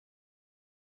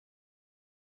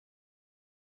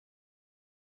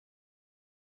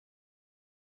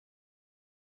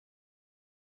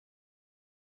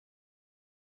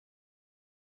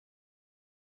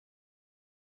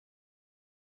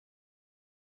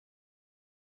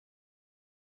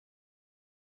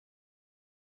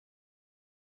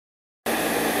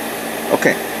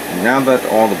Okay, now that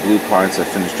all the blue parts have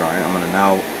finished drying, I'm going to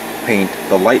now paint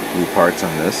the light blue parts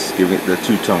on this, give it the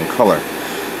two-tone color.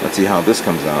 Let's see how this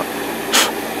comes out.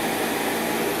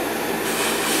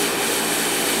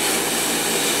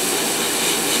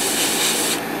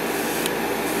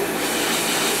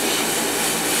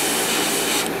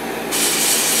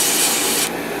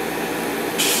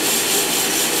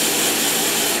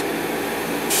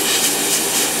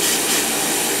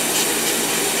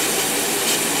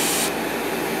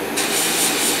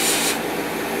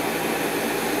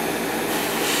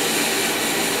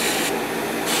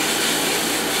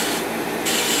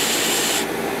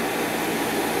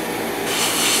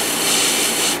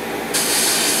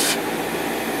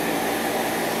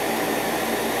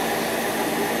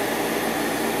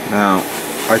 Now,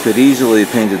 I could easily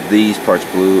have painted these parts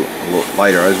blue a little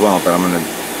lighter as well, but I'm going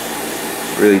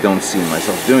to really don't see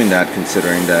myself doing that,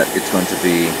 considering that it's going to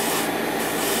be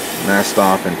masked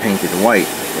off and painted white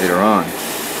later on.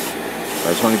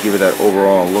 I just want to give it that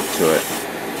overall look to it.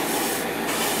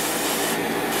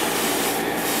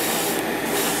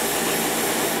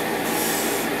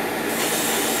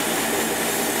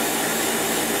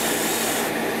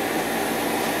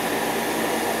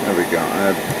 There we go.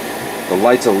 The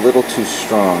light's a little too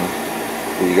strong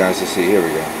for you guys to see. Here we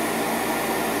go.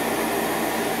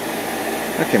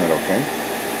 That came out okay.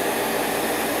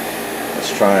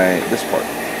 Let's try this part.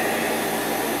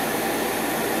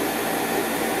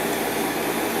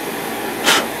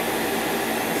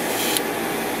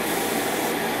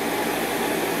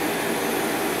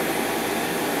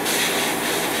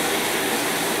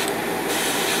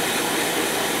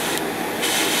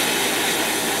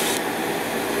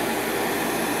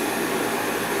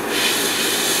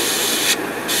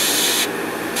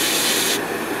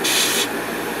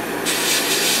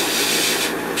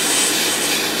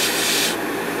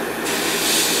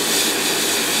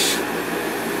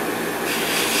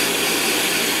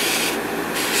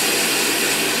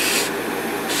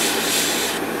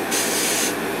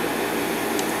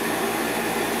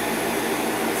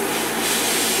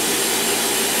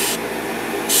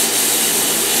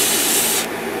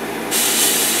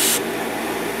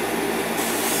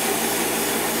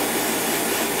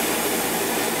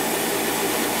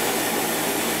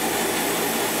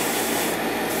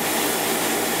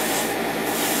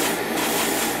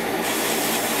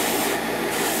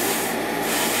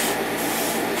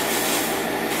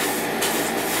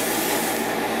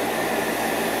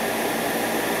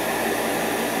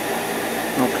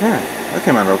 Okay, that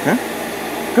came out okay.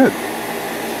 Good.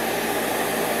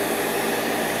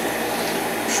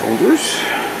 Shoulders.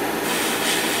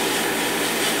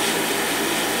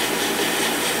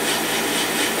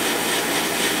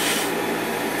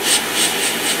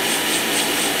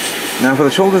 Now for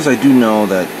the shoulders, I do know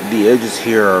that the edges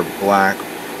here are black,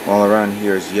 while around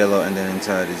here is yellow, and then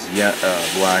inside is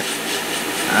black.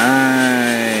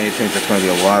 I think that's going to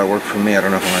be a lot of work for me. I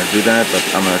don't know if I'm going to do that, but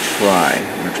I'm going to try.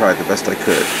 I'm going to try it the best I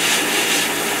could.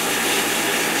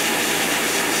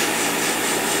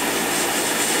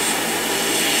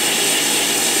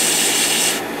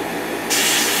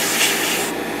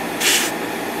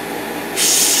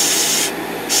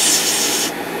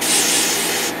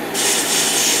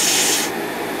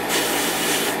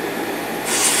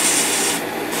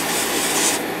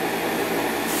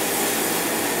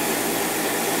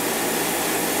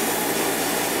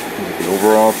 The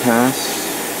overall pass.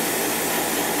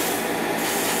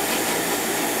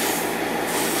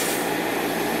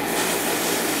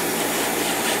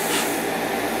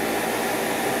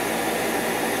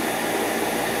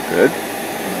 Good.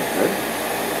 Okay.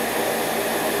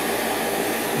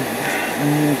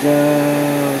 And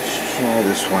let's try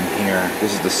this one here.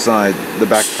 This is the side, the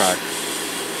backpack.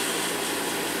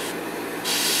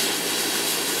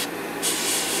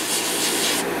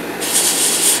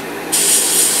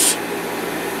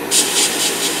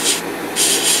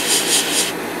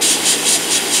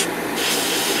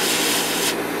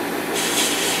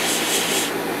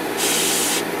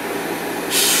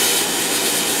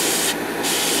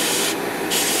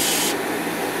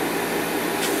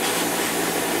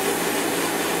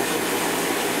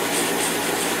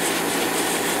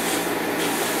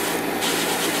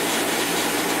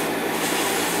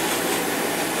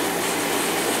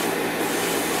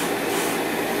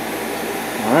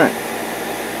 Alright.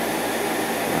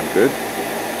 Good.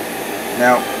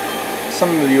 Now, some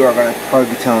of you are going to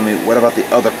probably be telling me, what about the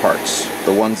other parts?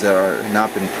 The ones that are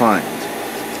not been primed?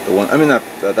 The one, I mean,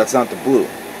 that's not the blue.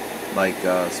 Like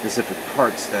specific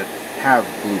parts that have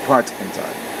blue parts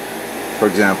inside. For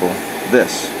example,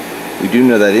 this. We do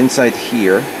know that inside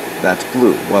here, that's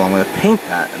blue. Well, I'm going to paint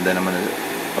that, and then I'm going to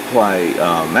apply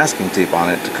masking tape on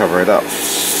it to cover it up.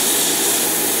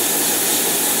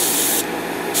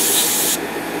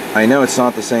 I know it's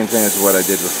not the same thing as what I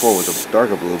did before with the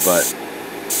darker blue, but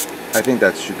I think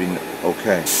that should be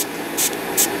okay.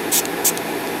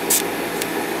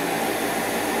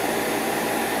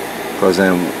 Because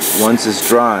then once this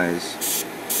dries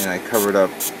and I cover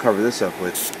this up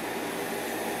with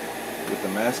the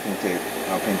masking tape,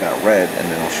 I'll paint that red and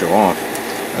then I'll show off.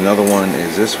 Another one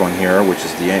is this one here, which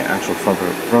is the actual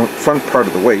front part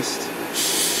of the waist.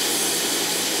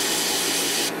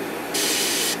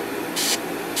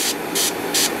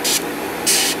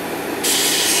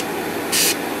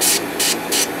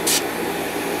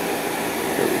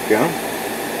 There we go. I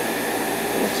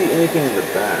don't see anything in the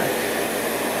back.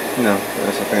 No,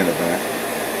 there's nothing in the back.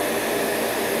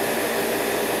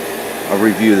 I'll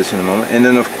review this in a moment. And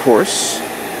then of course,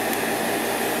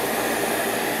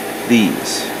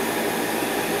 these.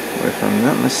 If I'm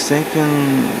not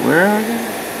mistaken, where are they?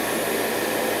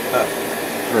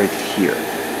 Right here.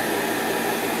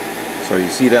 So you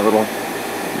see that little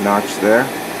notch there?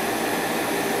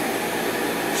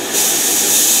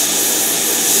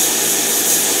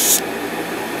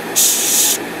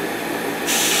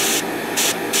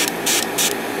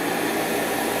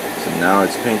 Now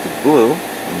it's painted blue,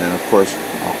 and then of course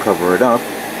I'll cover it up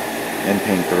and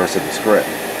paint the rest of this gray,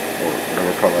 or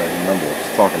whatever color I remember what I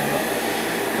was talking about.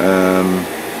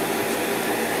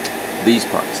 These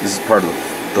parts. This is part of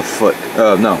the foot.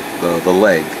 No, the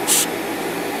leg.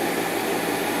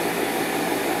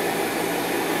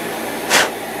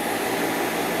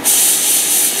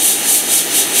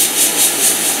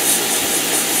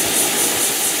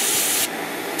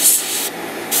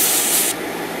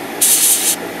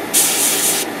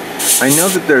 I know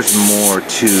that there's more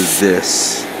to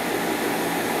this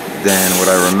than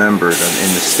what I remembered in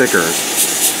the stickers,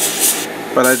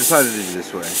 but I decided to do it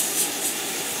this way.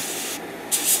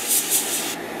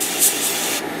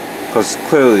 Because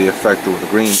clearly the effect of the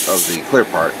green of the clear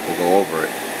part will go over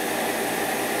it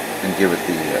and give it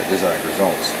the desired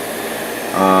results.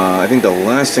 I think the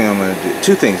last thing I'm going to do,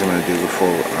 two things I'm going to do before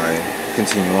I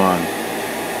continue on,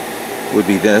 would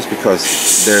be this, because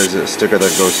there's a sticker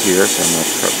that goes here, so I'm going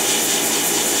to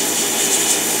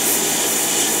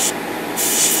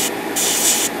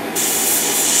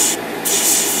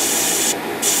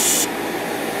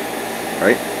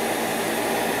right?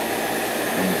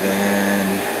 And then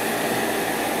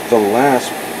the last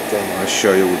thing I'll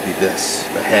show you would be this,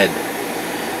 the head.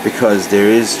 Because there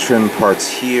is trim parts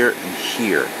here and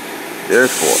here.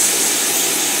 Therefore,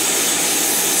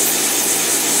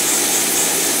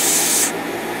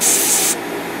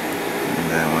 and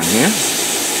that one here.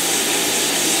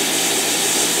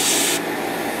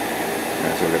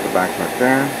 Alright, so we got the back part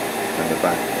there, and the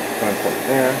front part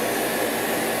there.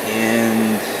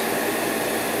 And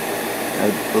I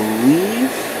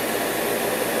believe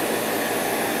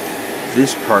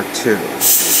this part too.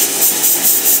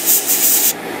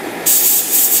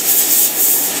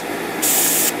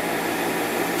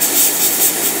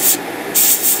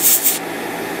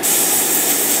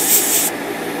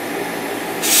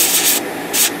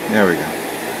 There we go.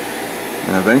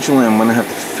 And eventually I'm going to have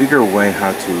to figure a way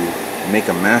how to make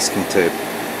a masking tape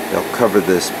that'll cover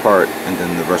this part, and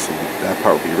then the rest of that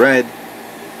part will be red.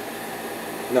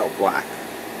 No, black.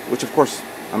 Which of course,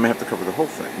 I may have to cover the whole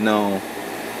thing. No,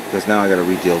 because now I gotta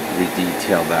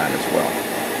redetail that as well.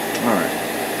 Alright.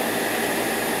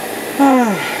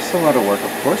 It's a lot of work,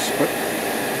 of course, but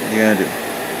what are you gonna do?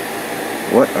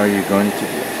 What are you going to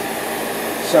do?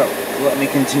 So, let me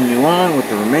continue on with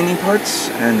the remaining parts,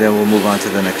 and then we'll move on to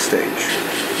the next stage.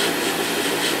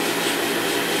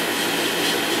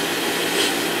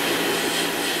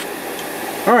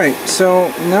 Alright, so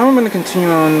now I'm going to continue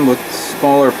on with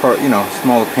smaller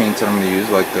smaller paints that I'm going to use,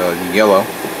 like the yellow.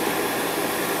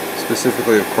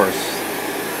 Specifically, of course,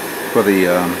 for the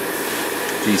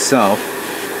G-Self.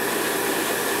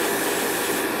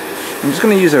 I'm just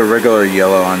going to use a regular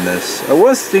yellow on this. I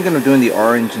was thinking of doing the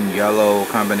orange and yellow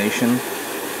combination,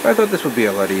 but I thought this would be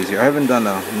a lot easier. I haven't done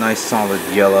a nice solid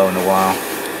yellow in a while.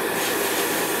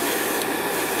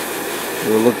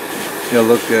 It'll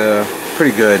look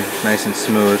pretty good, nice and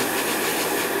smooth.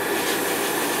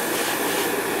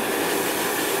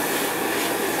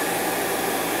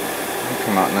 It'll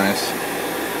come out nice.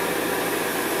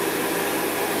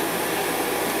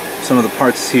 Some of the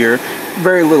parts here,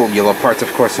 very little yellow parts,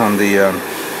 of course, on the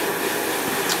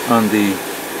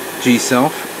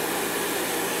G-Self.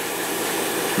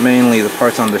 Mainly the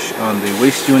parts on the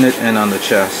waist unit and on the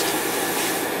chest.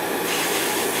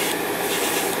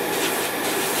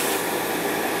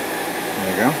 There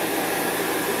you go.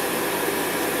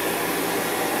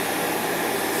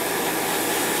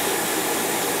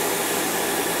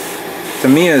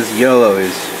 Tamiya's yellow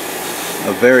is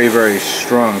a very, very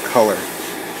strong color,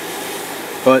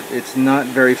 but it's not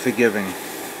very forgiving.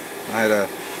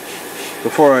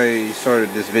 Before I started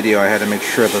this video, I had to make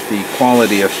sure that the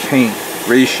quality of paint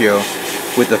ratio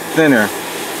with the thinner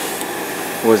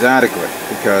was adequate,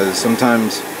 because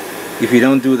sometimes if you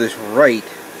don't do this right,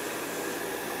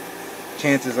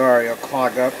 chances are you'll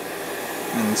clog up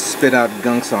and spit out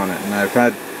gunks on it. And I've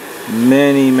had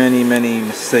many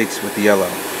mistakes with the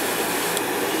yellow.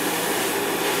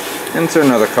 And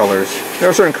certain other colors. There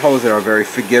are certain colors that are very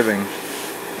forgiving,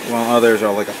 while others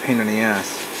are like a pain in the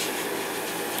ass.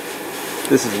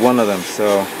 This is one of them,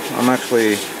 so I'm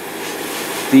actually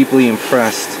deeply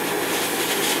impressed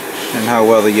in how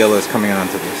well the yellow is coming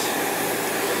onto this.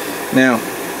 Now,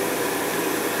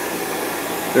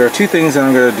 there are two things that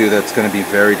I'm going to do that's going to be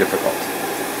very difficult.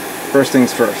 First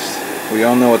things first, we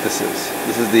all know what this is.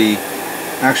 This is the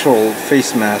actual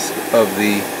face mask of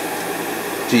the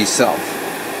G-Self.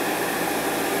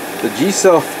 The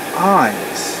G-Self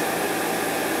eyes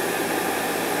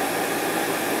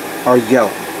are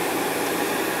yellow.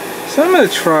 So I'm going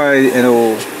to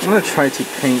try to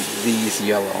paint these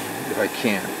yellow if I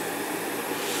can.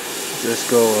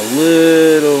 Just go a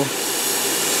little.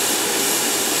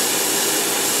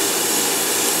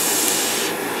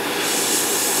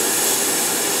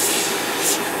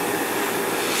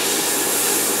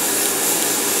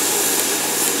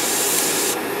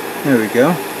 There we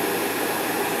go.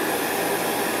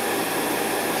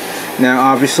 Now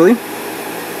obviously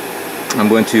I'm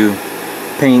going to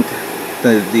paint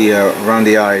the around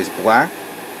the eyes black,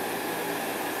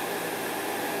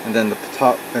 and then the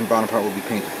top and bottom part will be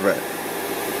painted red.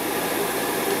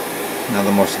 Now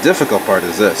the most difficult part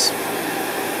is this.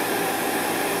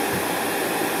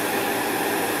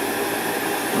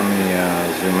 Let me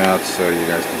zoom out so you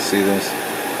guys can see this,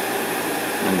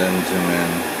 and then zoom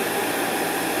in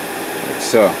like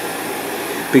so,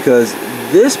 because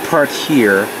this part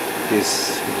here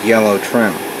is yellow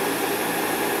trim.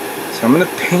 So I'm going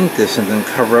to paint this and then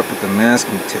cover up with the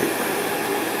masking tape.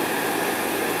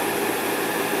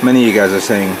 Many of you guys are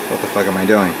saying, what the fuck am I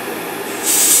doing?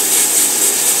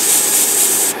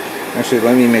 Actually,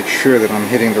 let me make sure that I'm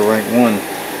hitting the right one.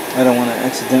 I don't want to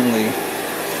accidentally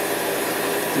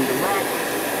do the wrong one.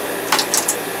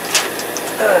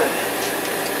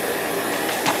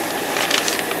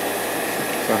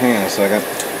 So hang on a second.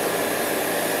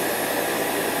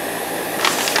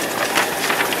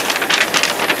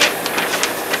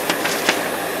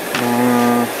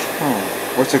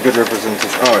 What's a good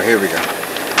representation? Oh, here we go.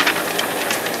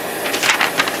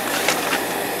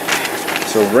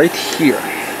 So right here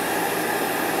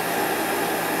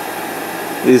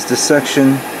is the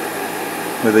section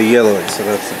where the yellow is. So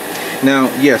that's it. Now,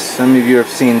 yes, some of you have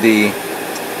seen the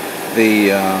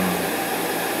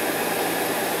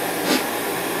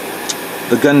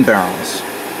gun barrels.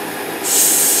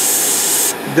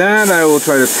 That I will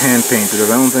try to pan paint,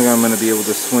 because I don't think I'm going to be able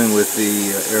to swing with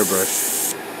the airbrush.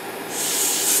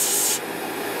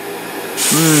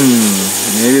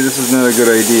 Maybe this is not a good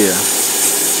idea.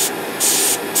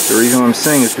 The reason I'm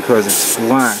saying is because it's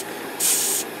black.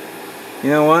 You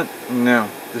know what? No,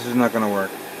 this is not going to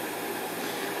work.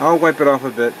 I'll wipe it off a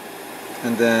bit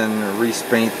and then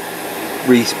respray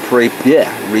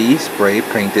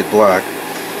paint it black.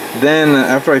 Then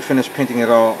after I finish painting it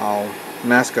all, I'll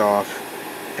mask off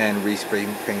and respray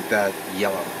paint that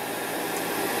yellow.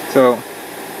 So,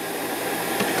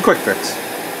 quick fix.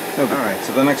 Alright,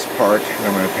 so the next part that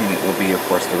I'm going to paint will be, of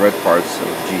course, the red parts of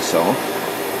G-Self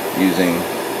using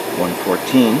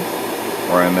 114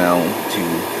 or ML to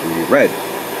do red.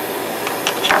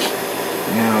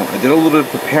 Now, I did a little bit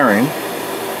of preparing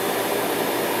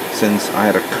since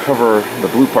I had to cover the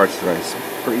blue parts that I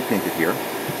spray painted here.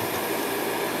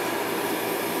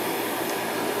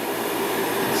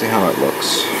 Let's see how that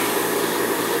looks.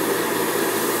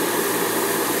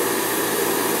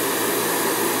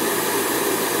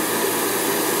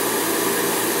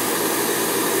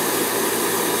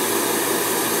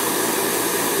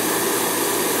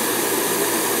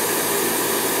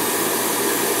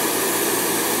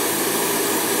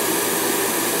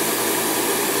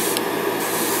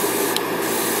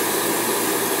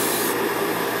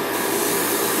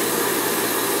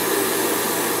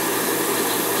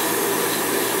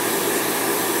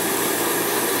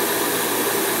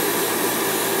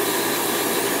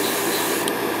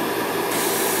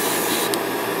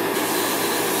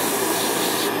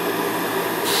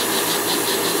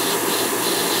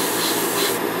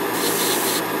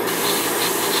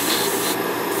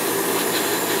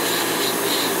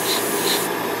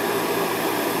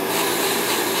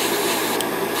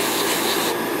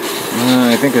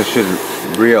 think I should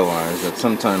realize that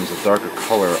sometimes a darker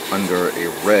color under a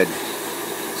red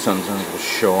sometimes will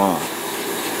show off.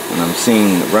 And I'm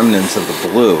seeing remnants of the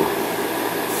blue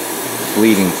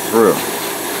bleeding through.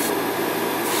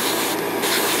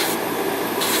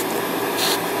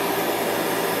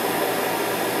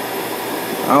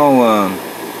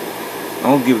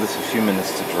 I'll give this a few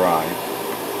minutes to dry,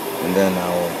 and then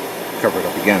I'll cover it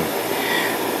up again.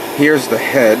 Here's the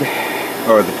head,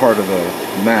 or the part of the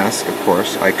mask, of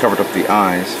course. I covered up the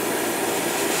eyes.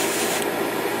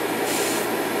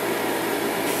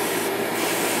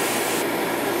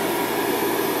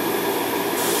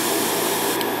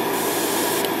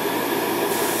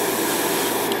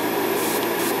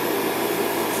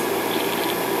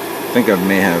 I think I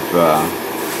may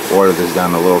have ordered this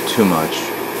down a little too much.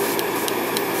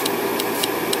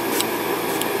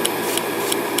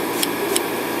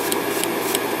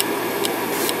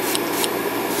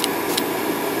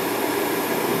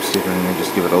 Let's see if I can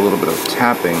just give it a little bit of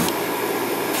tapping.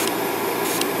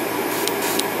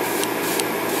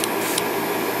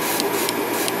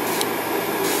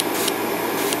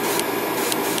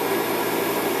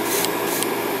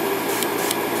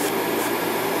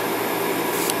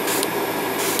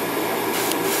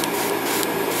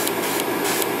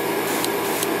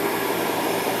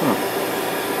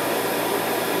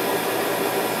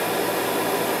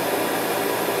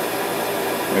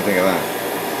 What do you think of that?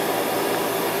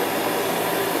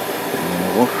 And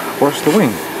then we'll force the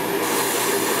wing.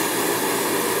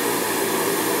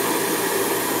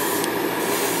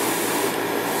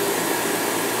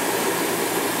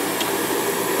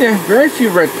 Yeah, very few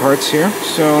red parts here,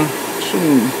 so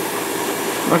I'm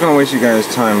not going to waste you guys'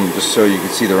 time just so you can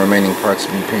see the remaining parts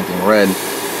of me painting red.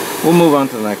 We'll move on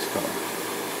to the next color.